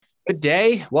Good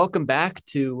day. Welcome back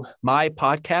to my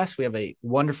podcast. We have a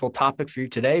wonderful topic for you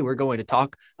today. We're going to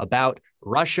talk about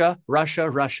Russia,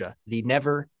 the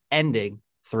never ending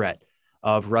threat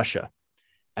of Russia.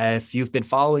 If you've been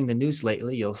following the news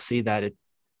lately, you'll see that it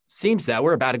seems that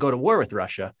we're about to go to war with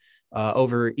Russia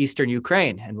over Eastern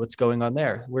Ukraine and what's going on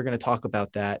there. We're going to talk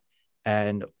about that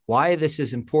and why this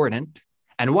is important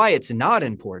and why it's not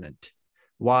important,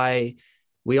 why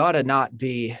we ought to not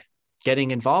be getting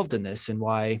involved in this, and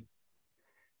why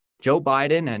Joe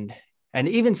Biden and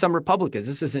even some Republicans.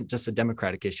 This isn't just a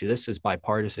Democratic issue. This is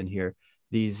bipartisan here.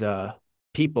 These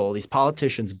people, these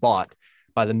politicians bought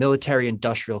by the military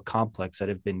industrial complex that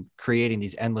have been creating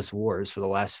these endless wars for the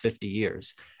last 50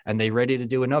 years. And they're ready to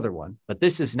do another one. But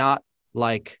this is not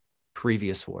like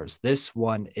previous wars. This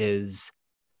one is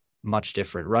much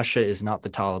different. Russia is not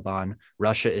the Taliban.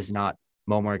 Russia is not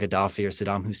Muammar Gaddafi or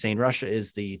Saddam Hussein. Russia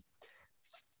is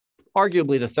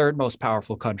arguably the third most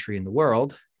powerful country in the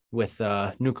world, with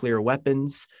nuclear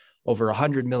weapons, over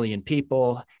 100 million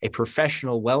people, a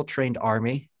professional, well-trained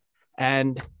army.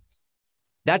 And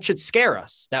that should scare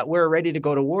us, that we're ready to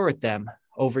go to war with them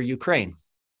over Ukraine.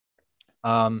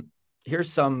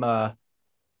 Here's some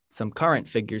current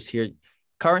figures here.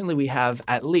 Currently, we have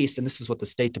at least, and this is what the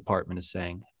State Department is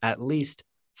saying, at least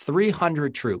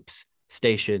 300 troops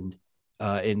stationed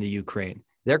in the Ukraine.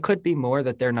 There could be more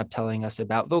that they're not telling us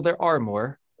about, though there are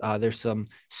more. There's some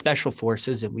special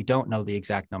forces, and we don't know the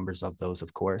exact numbers of those,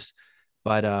 of course,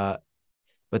 but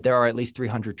there are at least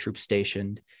 300 troops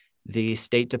stationed. The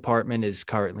State Department is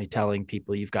currently telling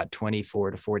people you've got 24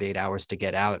 to 48 hours to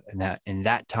get out, and that in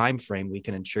that time frame we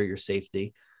can ensure your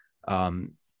safety.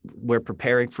 We're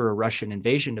preparing for a Russian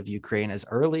invasion of Ukraine as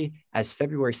early as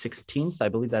February 16th. I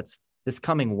believe that's this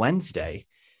coming Wednesday.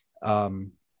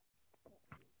 And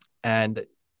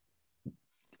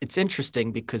it's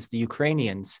interesting because the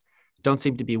Ukrainians don't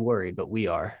seem to be worried, but we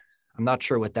are. I'm not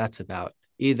sure what that's about.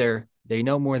 Either they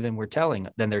know more than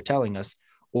they're telling us,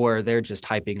 or they're just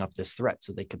hyping up this threat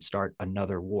so they could start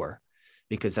another war,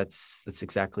 because that's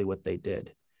exactly what they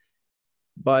did.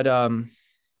 But I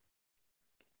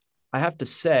have to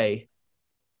say,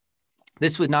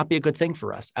 this would not be a good thing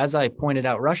for us. As I pointed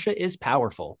out, Russia is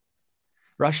powerful.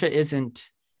 Russia isn't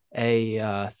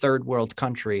a third world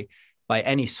country by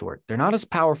any sort. They're not as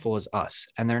powerful as us,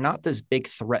 and they're not this big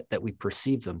threat that we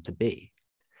perceive them to be.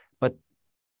 But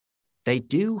they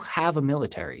do have a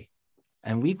military,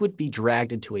 and we would be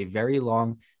dragged into a very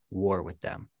long war with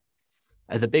them.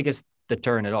 The biggest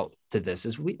deterrent at all to this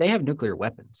is they have nuclear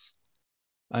weapons.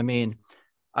 I mean,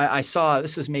 I saw,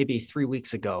 this was maybe 3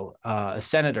 weeks ago, a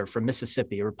senator from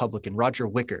Mississippi, a Republican, Roger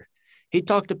Wicker. He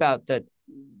talked about that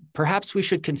perhaps we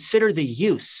should consider the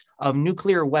use of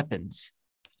nuclear weapons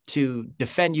to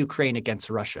defend Ukraine against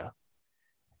Russia.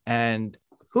 And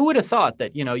who would have thought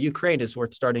that, Ukraine is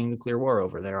worth starting a nuclear war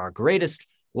over? They're our greatest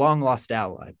long lost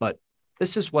ally, but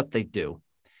this is what they do.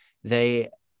 They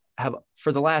have,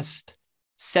 for the last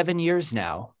 7 years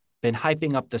now, been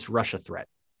hyping up this Russia threat.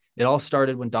 It all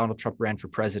started when Donald Trump ran for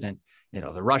president,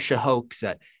 the Russia hoax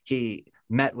that he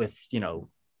met with,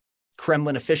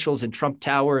 Kremlin officials in Trump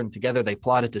Tower, and together they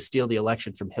plotted to steal the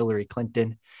election from Hillary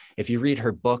Clinton. If you read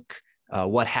her book,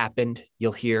 What Happened,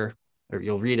 you'll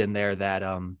read in there that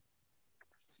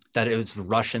it was the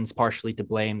Russians partially to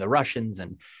blame, the Russians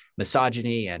and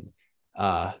misogyny and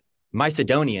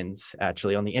Macedonians,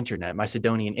 actually, on the internet,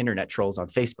 Macedonian internet trolls on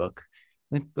Facebook.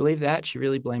 I believe that she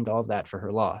really blamed all of that for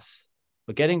her loss.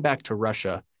 But getting back to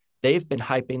Russia, they've been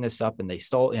hyping this up, and they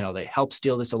they helped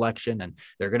steal this election, and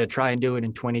they're going to try and do it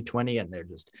in 2020. And they're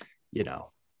just,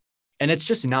 and it's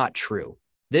just not true.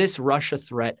 This Russia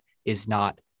threat is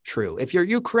not true. If you're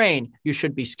Ukraine, you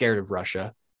should be scared of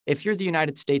Russia. If you're the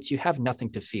United States, you have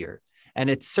nothing to fear. And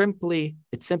it's simply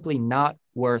not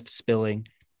worth spilling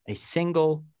a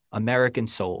single American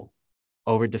soul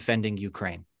over defending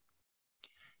Ukraine.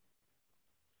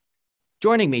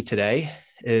 Joining me today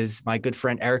is my good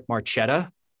friend Erik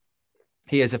Marchetta.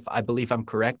 He is, if I believe I'm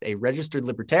correct, a registered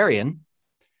libertarian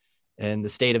in the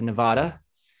state of Nevada.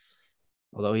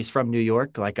 Although he's from New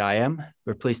York, like I am.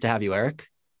 We're pleased to have you, Erik.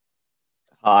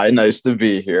 Hi, nice to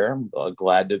be here. I'm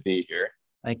glad to be here.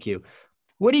 Thank you.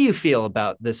 What do you feel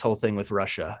about this whole thing with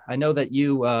Russia? I know that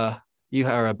you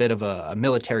are a bit of a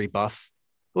military buff.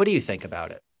 What do you think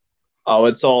about it? Oh,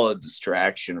 it's all a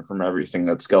distraction from everything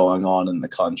that's going on in the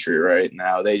country right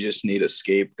now. They just need a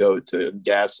scapegoat to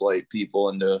gaslight people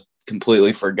into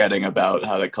completely forgetting about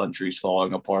how the country's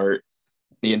falling apart.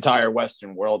 The entire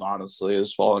Western world, honestly,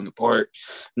 is falling apart.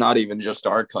 Not even just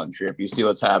our country. If you see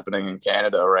what's happening in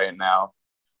Canada right now,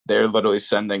 they're literally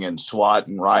sending in SWAT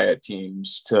and riot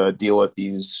teams to deal with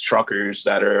these truckers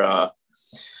that are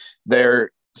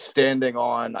they're standing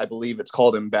on, I believe it's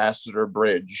called Ambassador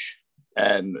Bridge,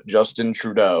 and Justin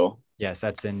Trudeau. Yes,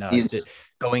 that's in He's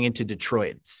going into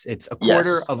Detroit. It's a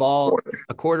yes,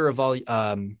 quarter of all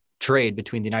trade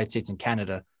between the United States and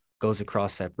Canada goes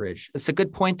across that bridge. It's a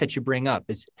good point that you bring up.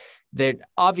 Is they're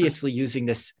obviously using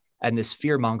this and this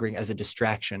fear mongering as a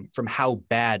distraction from how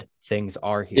bad things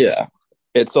are here. Yeah,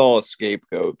 it's all a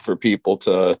scapegoat for people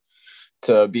to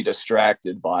be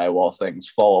distracted by while things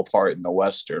fall apart in the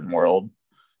Western world.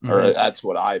 Or that's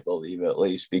what I believe, at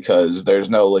least, because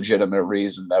there's no legitimate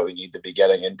reason that we need to be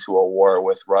getting into a war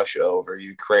with Russia over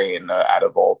Ukraine, out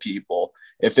of all people.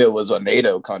 If it was a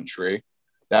NATO country,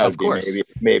 that would be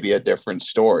maybe a different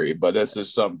story. But this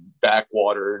is some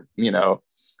backwater,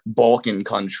 Balkan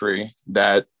country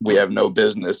that we have no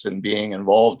business in being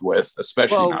involved with,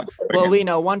 especially we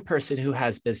know one person who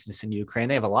has business in Ukraine.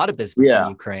 They have a lot of business in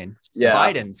Ukraine. Yeah.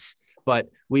 Biden's. But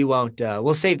we won't,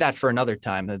 we'll save that for another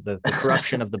time, the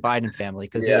corruption of the Biden family,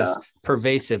 because it is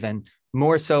pervasive and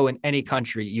more so in any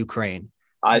country, Ukraine.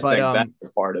 I think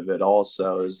that's part of it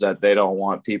also, is that they don't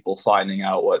want people finding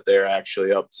out what they're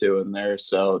actually up to in there.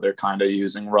 So they're kind of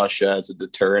using Russia as a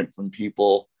deterrent from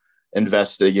people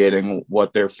investigating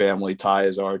what their family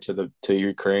ties are to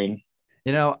Ukraine.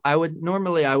 I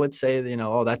would say,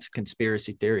 oh, that's a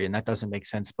conspiracy theory and that doesn't make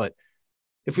sense. But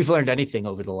if we've learned anything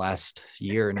over the last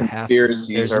year and a half, there's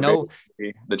no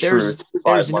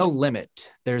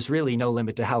limit. There's really no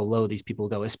limit to how low these people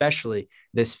go, especially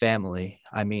this family.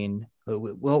 I mean,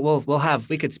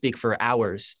 we could speak for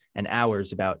hours and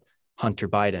hours about Hunter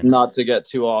Biden. Not to get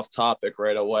too off topic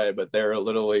right away, but they're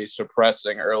literally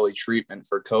suppressing early treatment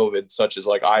for COVID, such as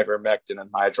like ivermectin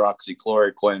and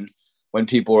hydroxychloroquine, when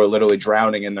people were literally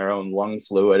drowning in their own lung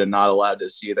fluid and not allowed to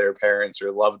see their parents or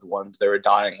loved ones. They were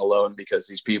dying alone because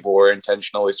these people were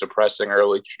intentionally suppressing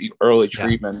early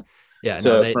treatment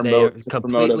to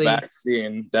promote a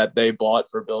vaccine that they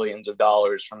bought for billions of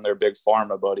dollars from their big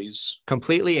pharma buddies.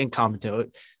 Completely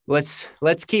incompetent. Let's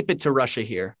keep it to Russia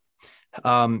here.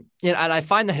 And I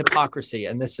find the hypocrisy,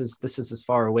 and this is as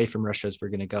far away from Russia as we're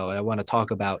going to go. I want to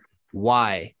talk about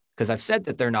why. Because I've said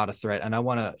that they're not a threat, and I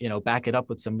want to, back it up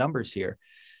with some numbers here.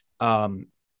 Our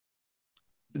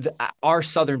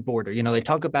southern border, they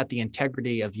talk about the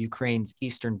integrity of Ukraine's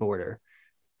eastern border,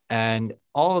 and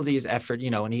all of these efforts,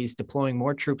 and he's deploying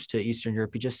more troops to Eastern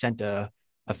Europe. He just sent I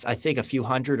think a few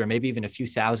hundred or maybe even a few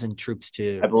thousand troops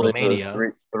to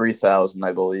Romania. 3,000,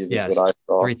 I believe, is what I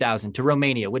saw. 3,000 to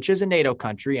Romania, which is a NATO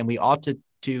country, and we ought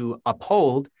to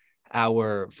uphold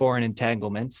our foreign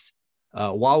entanglements.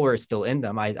 While we're still in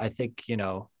them. I think,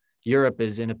 Europe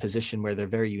is in a position where they're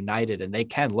very united and they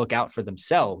can look out for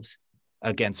themselves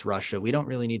against Russia. We don't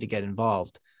really need to get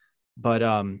involved. But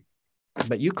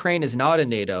Ukraine is not a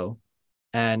NATO.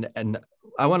 And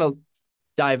I want to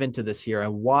dive into this here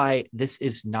and why this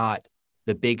is not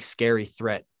the big, scary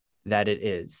threat that it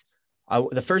is.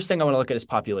 The first thing I want to look at is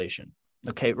population.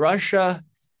 Okay, Russia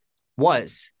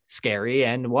was scary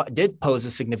and did pose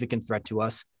a significant threat to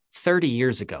us 30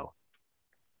 years ago.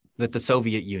 With the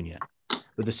Soviet Union.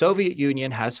 But the Soviet Union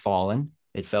has fallen.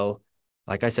 It fell,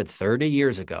 like I said, 30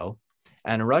 years ago.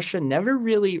 And Russia never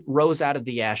really rose out of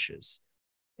the ashes.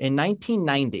 In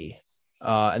 1990,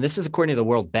 and this is according to the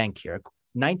World Bank here,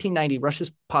 1990,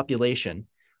 Russia's population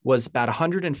was about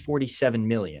 147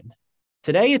 million.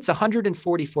 Today, it's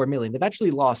 144 million. They've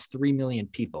actually lost 3 million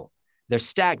people. They're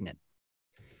stagnant.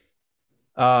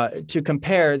 To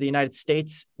compare, the United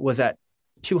States was at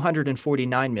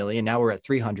 249 million. Now we're at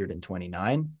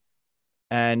 329.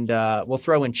 And we'll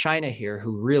throw in China here,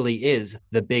 who really is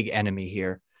the big enemy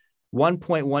here.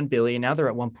 1.1 billion. Now they're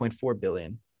at 1.4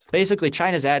 billion. Basically,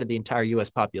 China's added the entire U.S.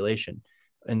 population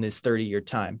in this 30-year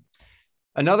time.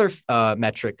 Another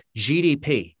metric,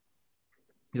 GDP.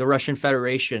 The Russian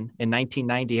Federation in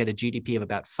 1990 had a GDP of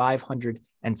about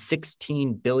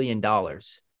 $516 billion.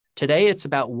 Today, it's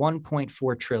about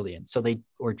 1.4 trillion. So they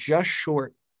were just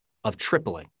short of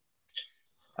tripling.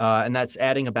 And that's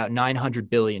adding about 900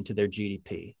 billion to their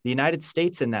GDP. The United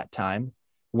States in that time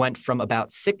went from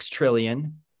about 6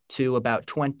 trillion to about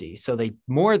 20. So they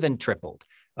more than tripled,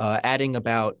 adding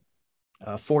about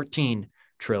 14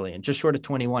 trillion, just short of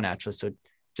 21, actually. So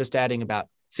just adding about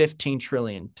 15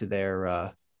 trillion to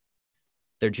their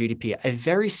GDP, a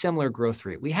very similar growth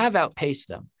rate. We have outpaced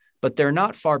them, but they're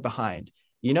not far behind.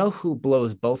 You know who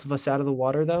blows both of us out of the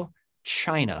water, though?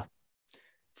 China.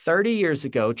 30 years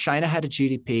ago, China had a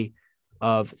GDP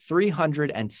of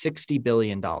 $360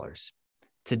 billion.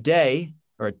 Today,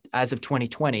 or as of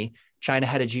 2020, China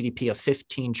had a GDP of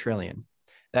 15 trillion.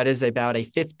 That is about a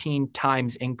 15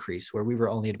 times increase, where we were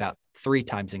only at about 3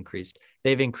 times increased.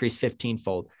 They've increased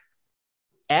 15-fold.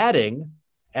 Adding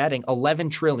adding 11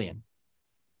 trillion.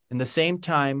 In the same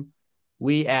time,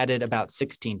 we added about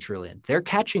 16 trillion. They're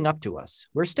catching up to us.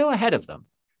 We're still ahead of them,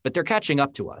 but they're catching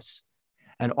up to us.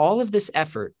 And all of this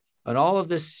effort and all of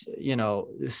this,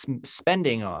 this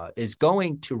spending is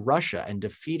going to Russia and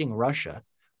defeating Russia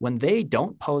when they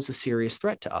don't pose a serious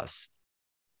threat to us.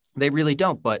 They really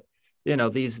don't. But,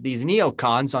 these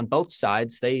neocons on both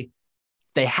sides, they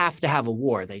have to have a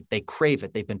war. They crave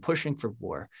it. They've been pushing for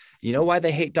war. You know why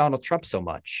they hate Donald Trump so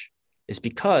much? Is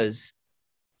because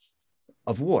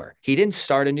of war. He didn't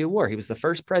start a new war. He was the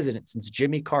first president since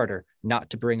Jimmy Carter not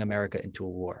to bring America into a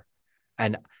war.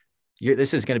 And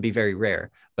this is going to be very rare,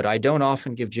 but I don't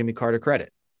often give Jimmy Carter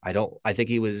credit. I think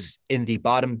he was in the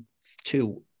bottom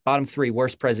three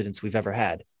worst presidents we've ever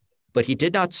had, but he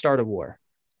did not start a war,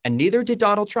 and neither did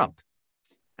Donald Trump.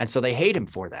 And so they hate him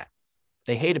for that.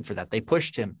 They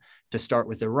pushed him to start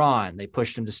with Iran. They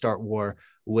pushed him to start war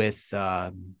with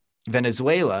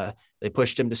Venezuela. They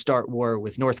pushed him to start war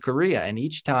with North Korea. And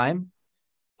each time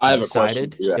I have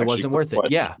decided it wasn't worth it.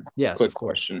 Yeah. Yes. Quick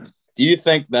question. Do you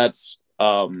think that's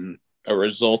a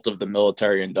result of the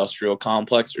military industrial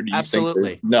complex, or do you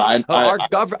Absolutely. think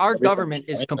our government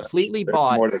is completely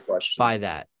bought by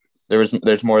that?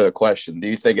 There's more to the question. Do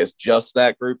you think it's just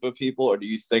that group of people, or do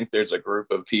you think there's a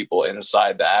group of people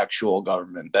inside the actual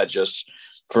government that just,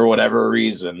 for whatever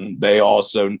reason, they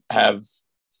also have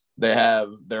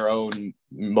their own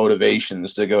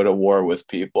motivations to go to war with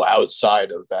people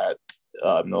outside of that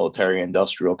military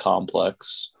industrial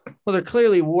complex? Well, they're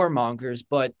clearly warmongers,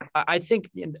 but I think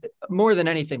more than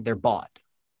anything, they're bought.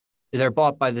 They're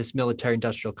bought by this military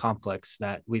industrial complex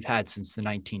that we've had since the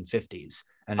 1950s.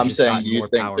 And I'm saying,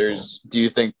 do you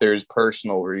think there's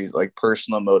personal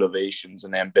motivations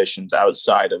and ambitions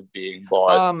outside of being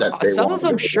bought? Some of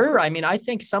them, sure. I mean, I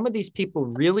think some of these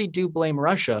people really do blame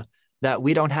Russia that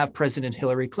we don't have President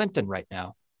Hillary Clinton right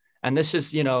now. And this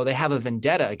is, they have a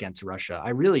vendetta against Russia. I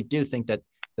really do think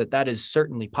that is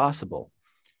certainly possible.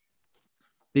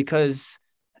 Because,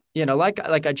 like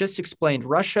I just explained,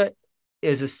 Russia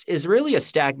is really a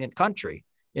stagnant country.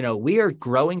 We are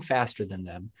growing faster than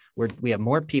them. We have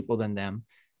more people than them.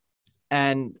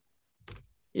 And,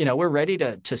 we're ready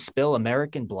to spill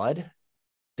American blood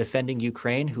defending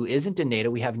Ukraine, who isn't in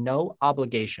NATO. We have no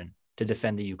obligation to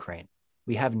defend the Ukraine.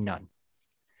 We have none.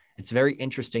 It's very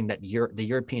interesting that the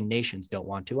European nations don't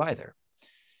want to either.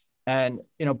 And,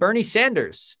 Bernie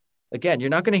Sanders, again, you're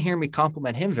not going to hear me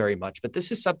compliment him very much, but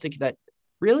this is something that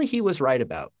really he was right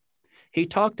about. He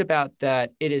talked about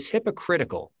that it is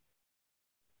hypocritical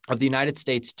of the United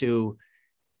States to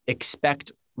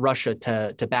expect Russia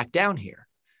to back down here.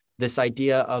 This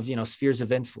idea of, spheres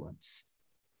of influence.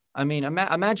 I mean,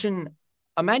 imagine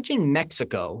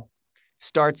Mexico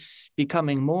starts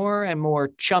becoming more and more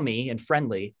chummy and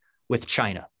friendly with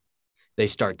China. They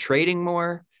start trading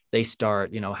more. They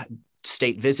start,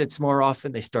 state visits more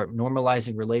often. They start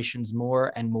normalizing relations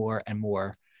more and more and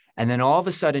more. And then all of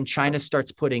a sudden, China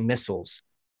starts putting missiles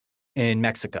in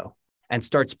Mexico and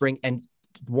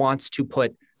wants to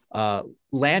put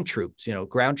land troops,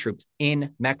 ground troops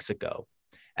in Mexico.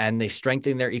 And they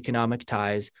strengthen their economic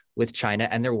ties with China,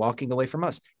 and they're walking away from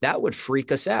us. That would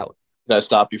freak us out. Can I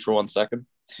stop you for 1 second?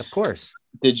 Of course.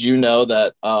 Did you know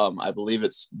that I believe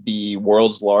it's the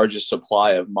world's largest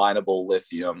supply of mineable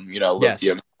lithium,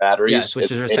 lithium batteries? Yes,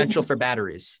 which is essential for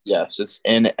batteries. Yes, it's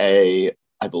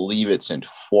I believe it's in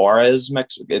Juarez,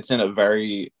 Mexico. It's in a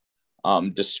very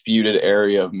disputed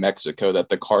area of Mexico that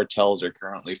the cartels are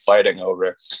currently fighting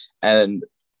over. And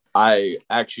I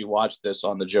actually watched this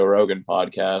on the Joe Rogan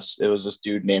podcast. It was this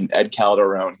dude named Ed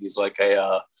Calderon. He's like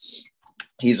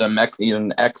he's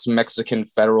an ex-Mexican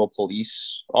federal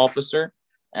police officer,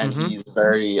 and he's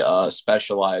very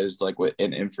specialized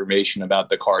in information about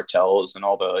the cartels and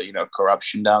all the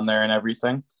corruption down there and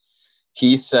everything.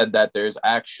 He said that there's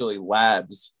actually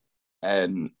labs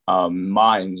and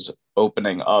mines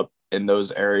opening up in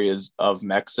those areas of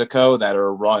Mexico that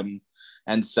are run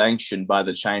and sanctioned by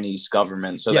the Chinese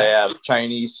government. So they have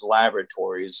Chinese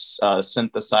laboratories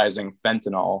synthesizing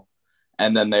fentanyl.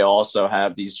 And then they also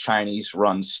have these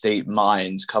Chinese-run state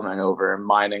mines coming over and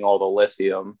mining all the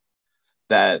lithium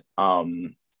that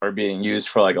are being used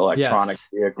for electronic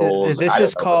vehicles. This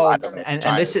is called, and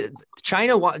this is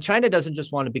China doesn't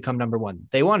just want to become number one.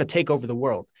 They want to take over the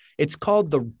world. It's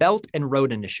called the Belt and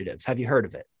Road Initiative. Have you heard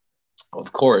of it?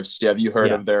 Of course. Have you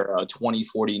heard of their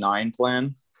 2049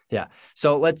 plan? Yeah.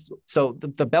 So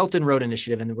the Belt and Road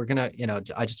Initiative, and we're going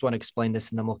to, I just want to explain this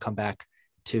and then we'll come back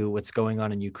to what's going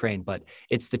on in Ukraine, but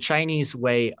it's the Chinese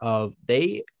way of,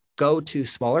 they go to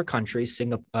smaller countries,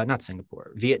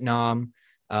 Vietnam,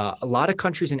 a lot of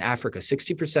countries in Africa,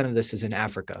 60% of this is in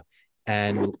Africa.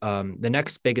 And the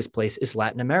next biggest place is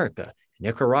Latin America,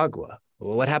 Nicaragua.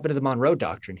 Well, what happened to the Monroe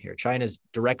Doctrine here? China's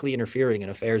directly interfering in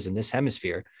affairs in this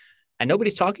hemisphere, and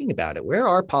nobody's talking about it. Where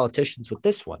are politicians with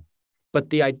this one? But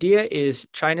the idea is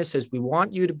China says, we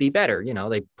want you to be better. You know,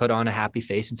 they put on a happy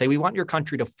face and say, we want your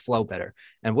country to flow better.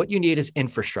 And what you need is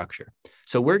infrastructure.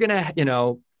 So we're going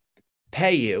to,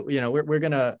 pay you, we're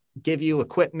going to give you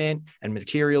equipment and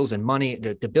materials and money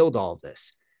to build all of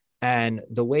this. And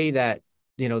the way that,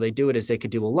 they do it is they could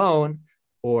do a loan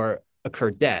or incur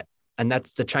debt. And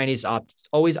that's the Chinese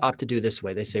always opt to do this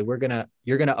way. They say, you're going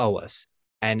to owe us.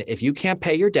 And if you can't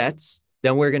pay your debts,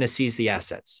 then we're going to seize the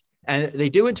assets. And they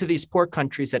do it to these poor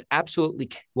countries that absolutely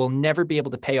will never be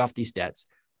able to pay off these debts.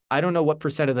 I don't know what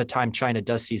percent of the time China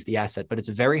does seize the asset, but it's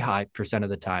a very high percent of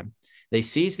the time. They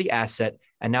seize the asset,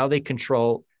 and now they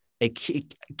control a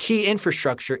key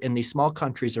infrastructure in these small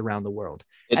countries around the world.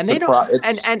 And they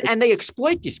they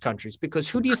exploit these countries, because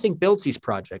who do you think builds these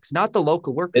projects? Not the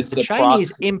local workers. The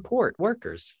Chinese import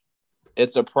workers.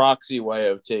 It's a proxy way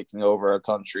of taking over a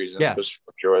country's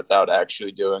infrastructure without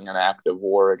actually doing an active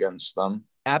war against them.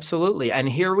 Absolutely. And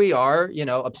here we are,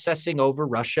 obsessing over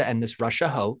Russia and this Russia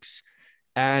hoax.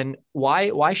 And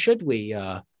why should we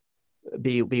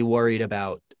be worried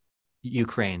about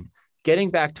Ukraine? Getting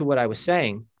back to what I was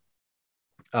saying,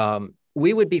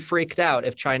 we would be freaked out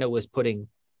if China was putting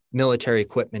military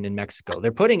equipment in Mexico.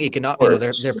 They're putting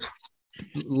they're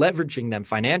leveraging them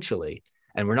financially,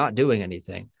 and we're not doing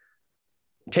anything.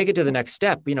 Take it to the next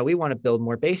step. We want to build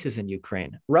more bases in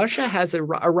Ukraine. Russia has a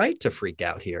right to freak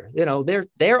out here.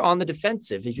 They're on the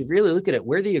defensive. If you really look at it,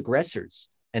 we're the aggressors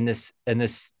in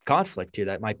this conflict here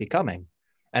that might be coming,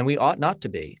 and we ought not to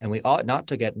be, and we ought not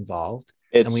to get involved,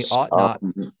 and we ought not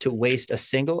to waste a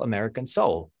single American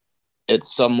soul.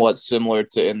 It's somewhat similar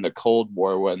to in the Cold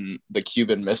War when the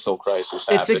Cuban Missile Crisis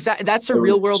happened. That's a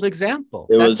real world example.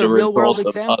 It was a real world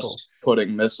example. Us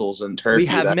putting missiles in Turkey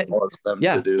that caused them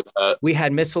to do that. We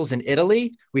had missiles in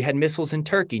Italy. We had missiles in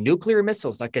Turkey, nuclear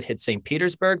missiles that could hit St.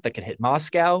 Petersburg, that could hit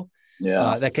Moscow,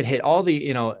 that could hit all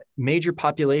the major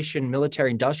population,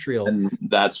 military, industrial, and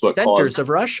that's what centers of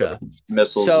Russia.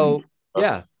 Missiles. So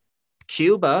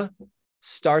Cuba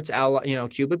starts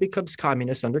Cuba becomes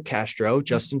communist under Castro,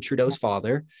 Justin Trudeau's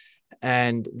father,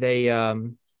 and they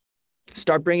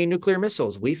start bringing nuclear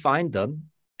missiles. We find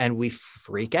them and we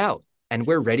freak out, and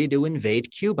we're ready to invade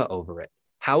Cuba over it.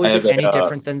 How is it any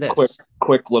different than this?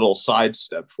 Quick little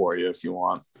sidestep for you if you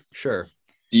want. Sure.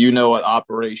 Do you know what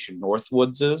Operation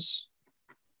Northwoods is?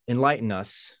 Enlighten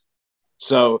us.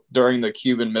 So during the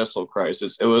Cuban Missile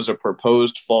Crisis, it was a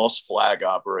proposed false flag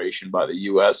operation by the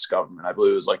U.S. government. I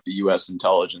believe it was like the U.S.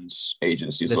 intelligence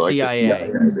agency. The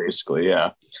CIA. Basically,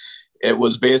 yeah. It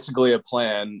was basically a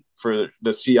plan for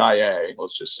the CIA,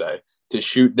 let's just say, to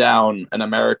shoot down an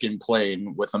American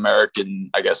plane with American,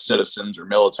 I guess, citizens or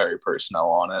military personnel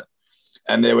on it.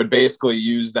 And they would basically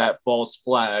use that false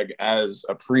flag as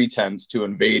a pretense to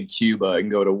invade Cuba and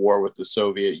go to war with the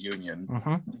Soviet Union.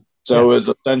 Mm-hmm. So it was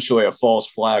essentially a false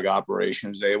flag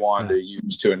operations they wanted to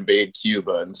use to invade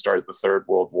Cuba and start the Third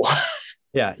World War.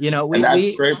 Yeah,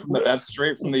 that's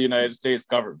straight from the United States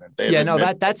government.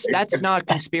 That's not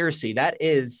conspiracy. That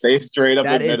is they straight up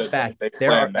that admitted is fact. That they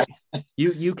planned that.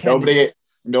 You can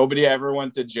nobody ever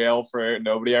went to jail for it.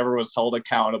 Nobody ever was held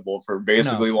accountable for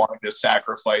basically wanting to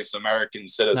sacrifice American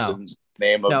citizens in the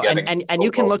name of getting. And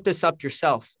you can look this up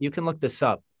yourself. You can look this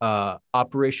up.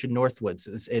 Operation Northwoods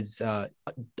is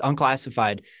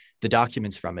unclassified. The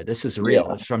documents from it. This is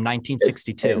real. It's from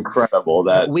 1962. It's incredible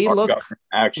that our government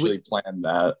actually planned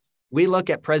that. We look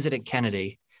at President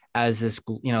Kennedy as this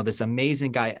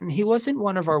amazing guy, and he wasn't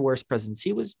one of our worst presidents.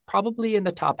 He was probably in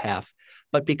the top half,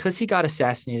 but because he got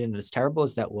assassinated, and as terrible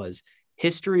as that was,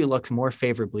 history looks more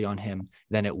favorably on him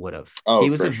than it would have.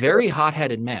 He was a very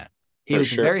hot-headed man. He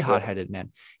was a very hot-headed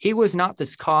man. He was not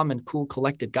this calm and cool,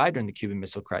 collected guy during the Cuban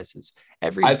Missile Crisis.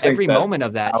 Every moment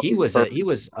of that, he was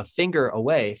a finger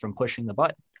away from pushing the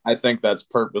button. I think that's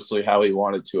purposely how he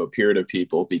wanted to appear to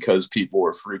people, because people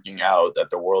were freaking out that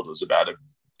the world was about to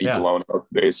be blown up,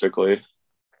 basically.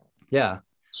 Yeah.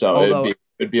 So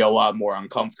it'd be a lot more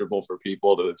uncomfortable for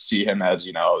people to see him as,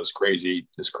 this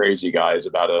crazy guy is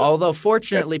about to. Although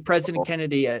fortunately, President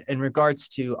Kennedy, in regards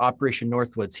to Operation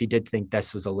Northwoods, he did think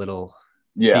this was a little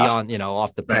beyond,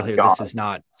 off the ball here. God. This is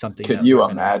not something. Could you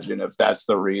imagine if that's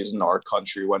the reason our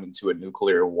country went into a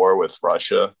nuclear war with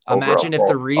Russia? Imagine if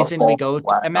the reason we go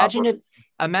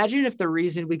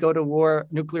to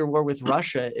nuclear war with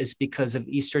Russia is because of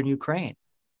Eastern Ukraine.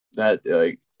 That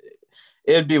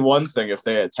it'd be one thing if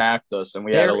they attacked us and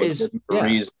we had a legitimate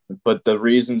reason, but the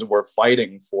reasons we're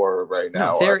fighting for right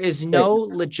now. There is no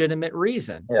legitimate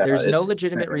reason. There's no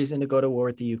legitimate reason to go to war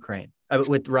with the Ukraine,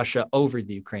 with Russia over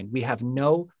the Ukraine. We have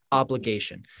no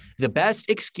obligation. The best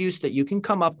excuse that you can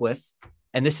come up with,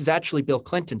 and this is actually Bill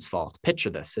Clinton's fault. Picture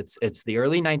this. It's the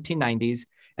early 1990s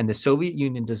and the Soviet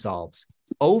Union dissolves.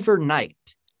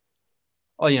 Overnight,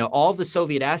 all the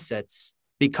Soviet assets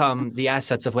become the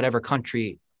assets of whatever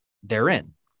country they're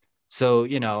in. So,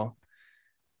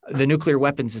 the nuclear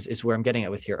weapons is where I'm getting at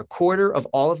with here. A quarter of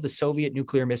all of the Soviet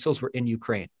nuclear missiles were in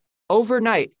Ukraine.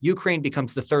 Overnight, Ukraine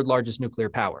becomes the third largest nuclear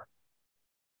power.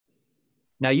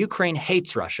 Now, Ukraine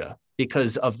hates Russia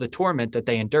because of the torment that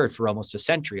they endured for almost a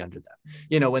century under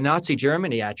them. When Nazi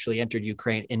Germany actually entered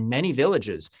Ukraine, in many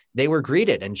villages, they were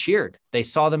greeted and cheered. They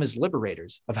saw them as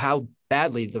liberators of how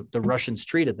badly the Russians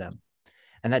treated them.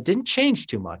 And that didn't change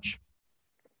too much.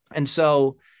 And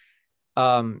so,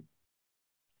 they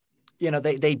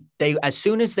as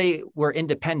soon as they were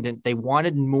independent, they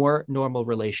wanted more normal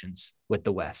relations with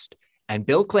the West. And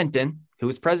Bill Clinton, who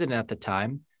was president at the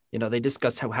time, they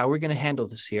discussed how we're going to handle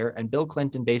this here. And Bill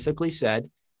Clinton basically said,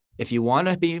 if you want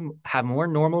to have more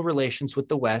normal relations with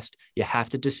the West, you have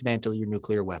to dismantle your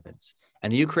nuclear weapons.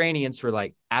 And the Ukrainians were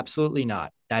like, absolutely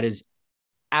not. That is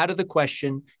out of the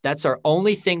question. That's our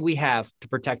only thing we have to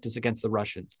protect us against the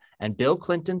Russians. And Bill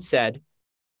Clinton said,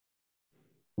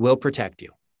 we'll protect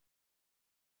you.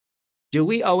 Do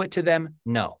we owe it to them?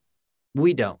 No,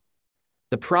 we don't.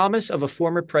 The promise of a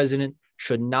former president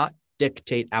should not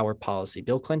dictate our policy.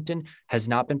 Bill Clinton has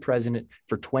not been president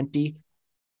for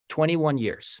 21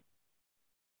 years.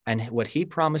 And what he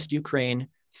promised Ukraine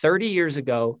 30 years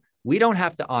ago, we don't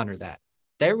have to honor that.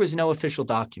 There was no official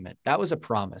document. That was a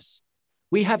promise.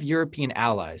 We have European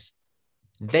allies.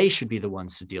 They should be the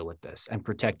ones to deal with this and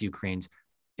protect Ukraine's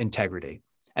integrity.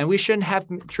 And we shouldn't have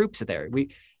troops there.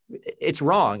 It's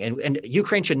wrong. And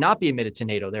Ukraine should not be admitted to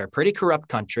NATO. They're a pretty corrupt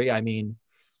country. I mean,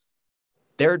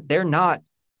 they're not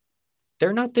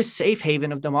this safe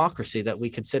haven of democracy that we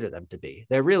consider them to be.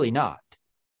 They're really not.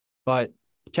 But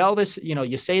tell this,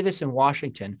 you say this in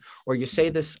Washington, or you say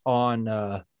this on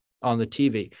the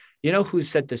TV. Who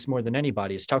said this more than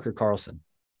anybody is Tucker Carlson.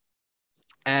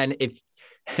 And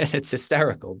it's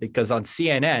hysterical because on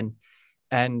CNN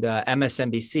and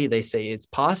MSNBC, they say it's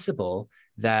possible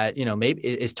that, maybe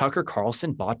is Tucker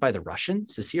Carlson bought by the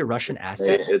Russians? Is he a Russian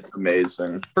asset? It's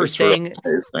amazing. Really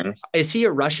amazing. Is he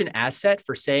a Russian asset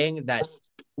for saying that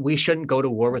we shouldn't go to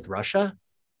war with Russia?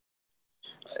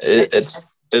 It's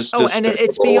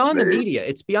beyond the media.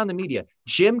 It's beyond the media.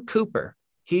 Jim Cooper,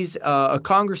 he's a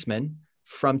congressman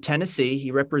from Tennessee.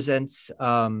 He represents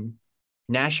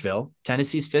Nashville,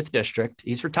 Tennessee's 5th district.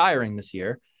 He's retiring this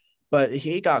year, but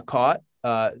he got caught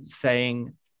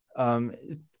saying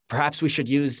perhaps we should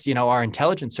use, our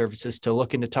intelligence services to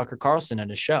look into Tucker Carlson and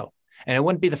his show. And it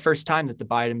wouldn't be the first time that the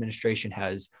Biden administration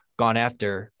has gone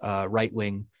after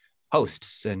right-wing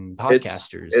hosts and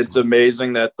podcasters. It's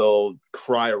amazing that they'll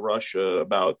cry Russia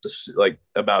about this,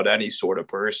 about any sort of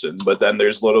person, but then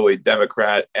there's literally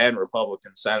Democrat and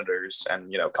Republican senators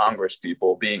and Congress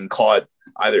people being caught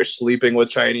either sleeping with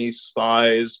Chinese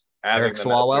spies, Eric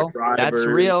Swalwell. That's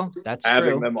real. That's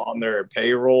having true. them on their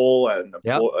payroll and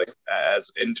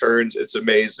as interns. It's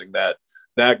amazing that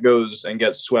goes and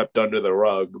gets swept under the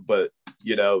rug. But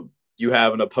you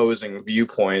have an opposing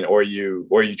viewpoint, or you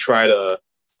try to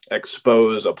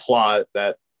expose a plot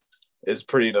that is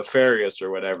pretty nefarious or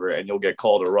whatever, and you'll get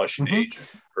called a Russian agent.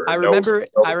 I remember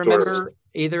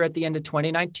either at the end of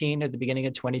 2019 or the beginning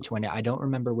of 2020. I don't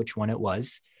remember which one it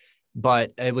was.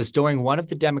 But it was during one of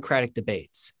the Democratic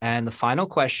debates. And the final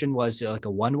question was like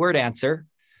a one-word answer.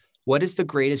 What is the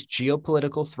greatest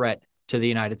geopolitical threat to the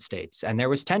United States? And there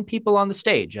was 10 people on the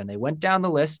stage, and they went down the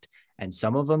list, and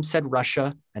some of them said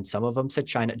Russia, and some of them said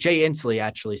China. Jay Inslee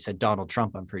actually said Donald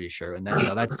Trump, I'm pretty sure. And then,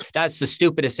 that's the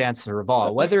stupidest answer of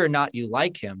all. Whether or not you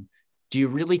like him, do you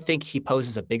really think he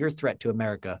poses a bigger threat to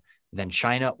America than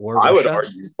China or Russia? I would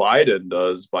argue Biden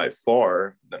does by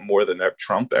far more than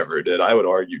Trump ever did. I would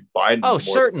argue Biden. Oh,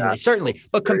 certainly.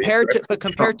 But compared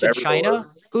to China,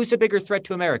 who's a bigger threat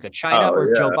to America, China or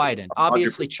Joe Biden?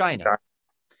 Obviously, China.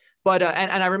 But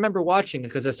and I remember watching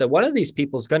because I said one of these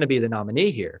people is going to be the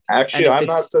nominee here. Actually, I'm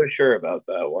not so sure about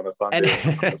that one.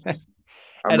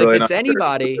 If it's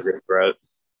anybody,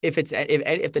 if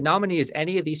the nominee is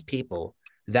any of these people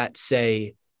that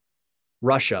say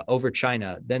Russia over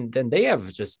China, then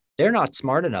they're not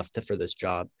smart enough for this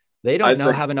job. They don't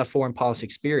have enough foreign policy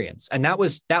experience. And that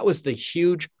was the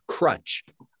huge crutch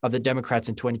of the Democrats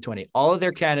in 2020. All of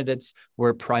their candidates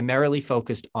were primarily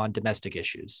focused on domestic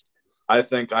issues. I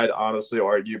think I'd honestly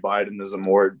argue Biden is a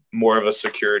more of a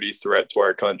security threat to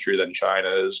our country than China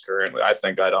is currently. I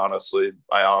Well, honestly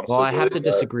I have believe to that.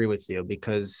 disagree with you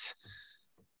because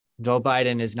Joe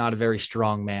Biden is not a very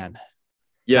strong man.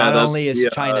 Yeah, Not that's only is the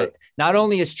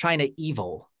China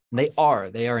evil, they are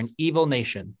an evil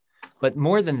nation, but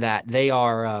more than that,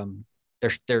 they're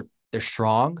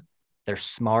strong, they're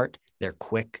smart, they're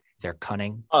quick, they're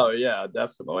cunning, oh yeah,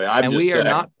 definitely. I'm and just we are saying.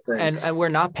 not, and we're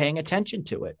not paying attention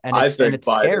to it, and I it's think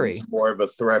scary. Biden's more of a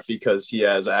threat because he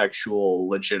has actual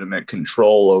legitimate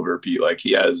control over people. Like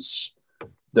he has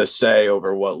the say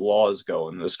over what laws go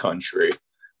in this country.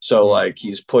 So like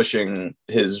he's pushing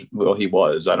he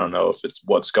was, I don't know if it's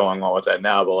what's going on with that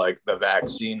now, but like the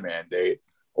vaccine mandate,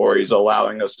 or he's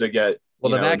allowing us to get,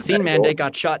 Well, the vaccine mandate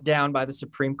got shot down by the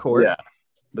Supreme Court. Yeah.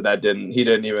 But he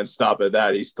didn't even stop at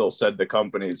that. He still said the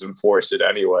companies enforce it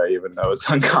anyway, even though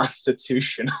it's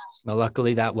unconstitutional. Well,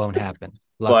 luckily that won't happen.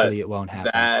 But It won't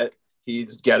happen. That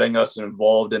he's getting us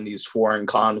involved in these foreign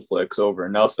conflicts over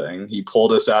nothing. He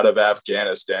pulled us out of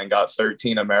Afghanistan, got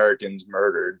 13 Americans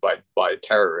murdered by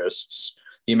terrorists.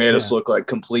 He made us look like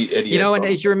complete idiots. And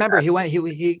as you remember,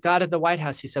 he got at the White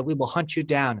House. He said, "We will hunt you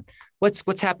down."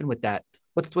 What's happened with that?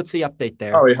 What's the update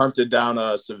there? Oh, he hunted down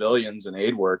civilians and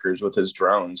aid workers with his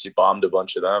drones. He bombed a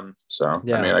bunch of them. So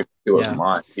I mean, it wasn't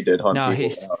lying. He did hunt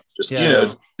people down.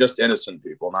 Just innocent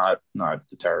people, not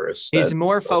the terrorists. He's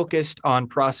more focused on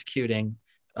prosecuting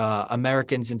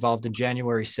Americans involved in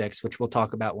January 6th, which we'll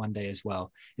talk about one day as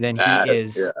well.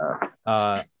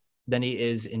 Than he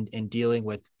is in dealing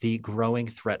with the growing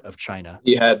threat of China.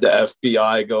 He had the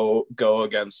FBI go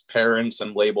against parents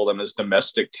and label them as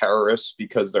domestic terrorists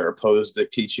because they're opposed to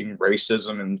teaching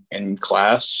racism in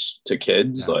class to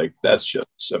kids. Like that's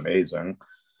just amazing.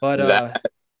 But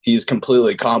he's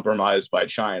completely compromised by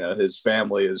China. His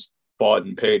family is bought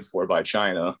and paid for by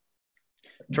China.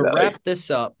 To wrap this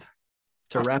up.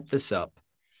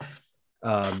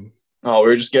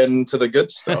 We're just getting to the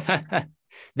good stuff.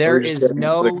 There is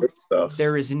no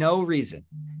reason.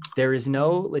 There is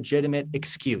no legitimate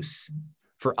excuse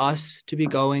for us to be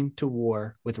going to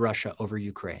war with Russia over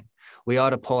Ukraine. We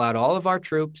ought to pull out all of our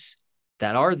troops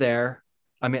that are there.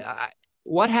 I mean,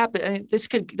 what happened? I mean, this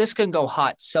can go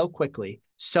hot so quickly,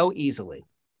 so easily.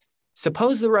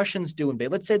 Suppose the Russians do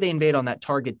invade. Let's say they invade on that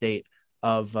target date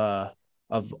of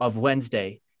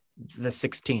Wednesday, the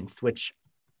 16th, which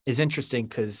is interesting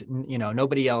because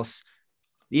nobody else.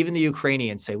 Even the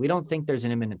Ukrainians say we don't think there's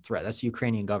an imminent threat. That's the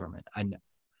Ukrainian government. I'm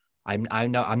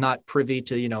not privy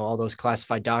to all those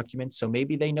classified documents, so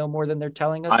maybe they know more than they're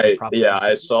telling us.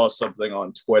 I saw something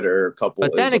on Twitter a couple.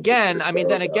 But then again,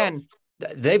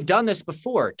 they've done this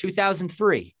before.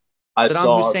 2003.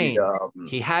 Saddam Hussein.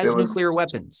 He has nuclear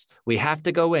weapons. We have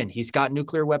to go in. He's got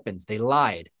nuclear weapons. They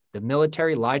lied. The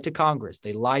military lied to Congress.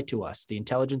 They lied to us. The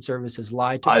intelligence services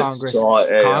lied to Congress.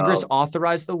 Congress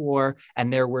authorized the war,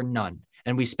 and there were none.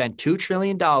 And we spent $2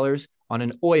 trillion on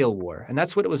an oil war. And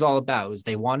that's what it was all about, was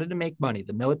they wanted to make money.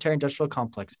 The military industrial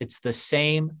complex. It's the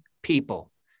same people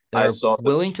that are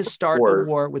willing to start a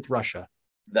war with Russia.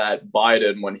 That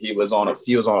Biden, when he was on a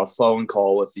phone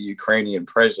call with the Ukrainian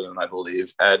president, I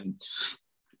believe, and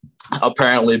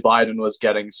apparently Biden was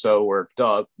getting so worked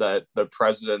up that the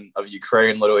president of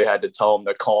Ukraine literally had to tell him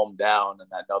to calm down and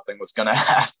that nothing was going to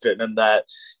happen. And that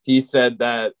he said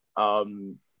that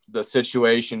the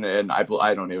situation, and I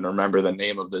don't even remember the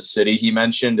name of the city he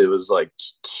mentioned. It was like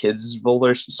Kidsville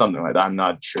or something like that. I'm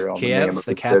not sure on Kiev, the name of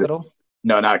the capital. City.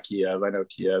 No, not Kiev. I know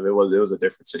Kiev. It was a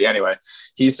different city. Anyway,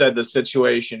 he said the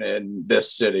situation in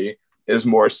this city is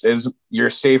you're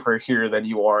safer here than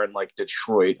you are in like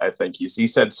Detroit. I think he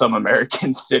said some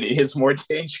American city is more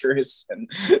dangerous than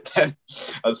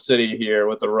a city here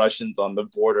with the Russians on the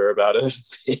border about it.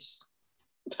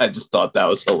 I just thought that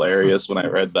was hilarious when I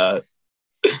read that.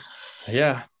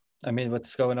 Yeah, I mean,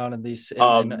 what's going on in these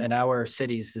in our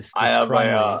cities? This I have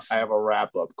a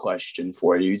wrap up question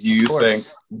for you. Do you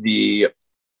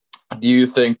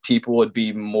think people would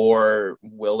be more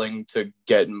willing to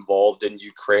get involved in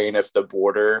Ukraine if the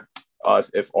border,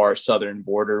 if our southern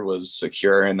border was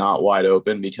secure and not wide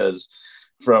open? Because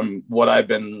from what I've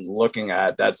been looking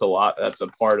at, that's a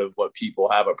part of what people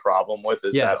have a problem with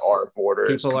is that our border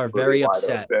people are very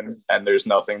upset and there's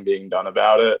nothing being done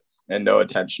about it and no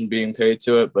attention being paid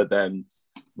to it. But then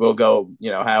we'll go,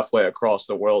 halfway across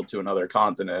the world to another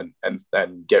continent and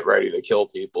then get ready to kill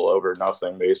people over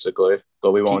nothing, basically.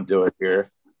 But we won't do it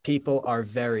here. People are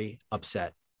very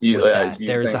upset.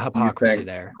 There's a hypocrisy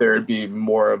there. There'd be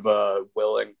more of a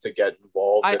willing to get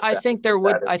involved. I think there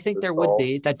would. I think there would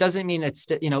be. That doesn't mean it's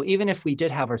even if we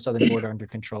did have our southern border under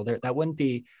control, that wouldn't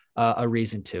be a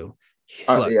reason to.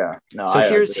 Look, Yeah, no, so I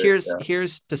here's agree. here's Yeah.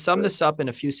 here's to sum this up in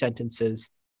a few sentences.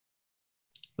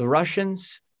 The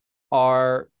Russians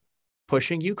are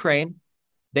pushing Ukraine.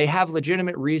 They have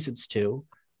legitimate reasons to.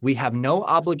 We have no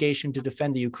obligation to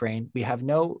defend the Ukraine. We have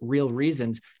no real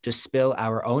reasons to spill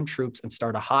our own troops and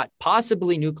start a hot,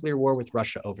 possibly nuclear war with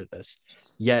Russia over this.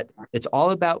 Yet it's all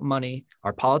about money.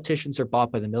 Our politicians are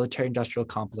bought by the military-industrial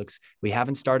complex. We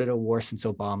haven't started a war since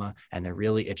Obama, and they're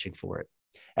really itching for it.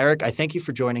 Erik, I thank you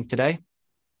for joining today.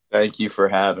 Thank you for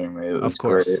having me. It was Of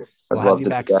course. great. I'd We'll have love you to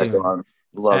back be back soon. on.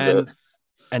 Loved it.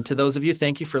 And to those of you,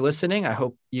 thank you for listening. I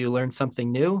hope you learned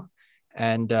something new.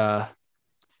 And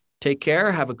take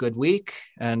care. Have a good week.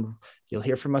 And you'll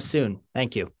hear from us soon.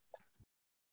 Thank you.